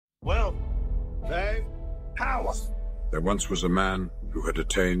Well, they power. There once was a man who had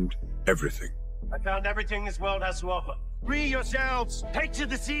attained everything. I found everything this world has to offer. Free yourselves! Take to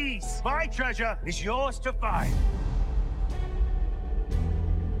the seas! My treasure is yours to find!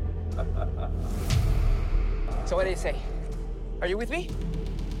 So what do you say? Are you with me?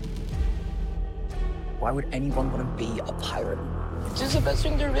 Why would anyone want to be a pirate? It's just the best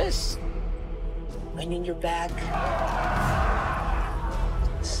thing there is. Rain in your back.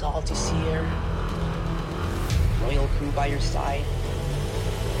 Salty sea air. Royal crew by your side.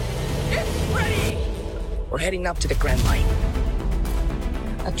 Get ready! We're heading up to the Grand Line.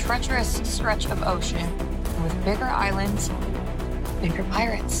 A treacherous stretch of ocean with bigger islands, bigger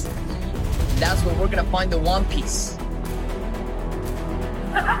pirates. That's where we're gonna find the One Piece.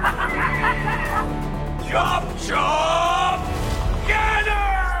 Chop, chop! Get her!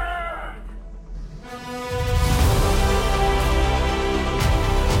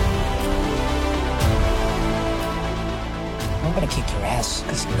 I'm gonna kick your ass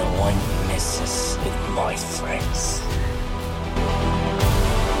because no one messes with my friends.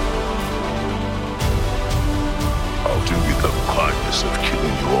 I'll do you the kindness of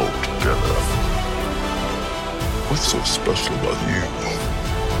killing you all together. What's so special about you?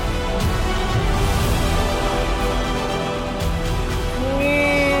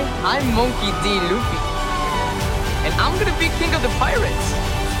 I'm Monkey D. Luffy. And I'm gonna be king of the pirates.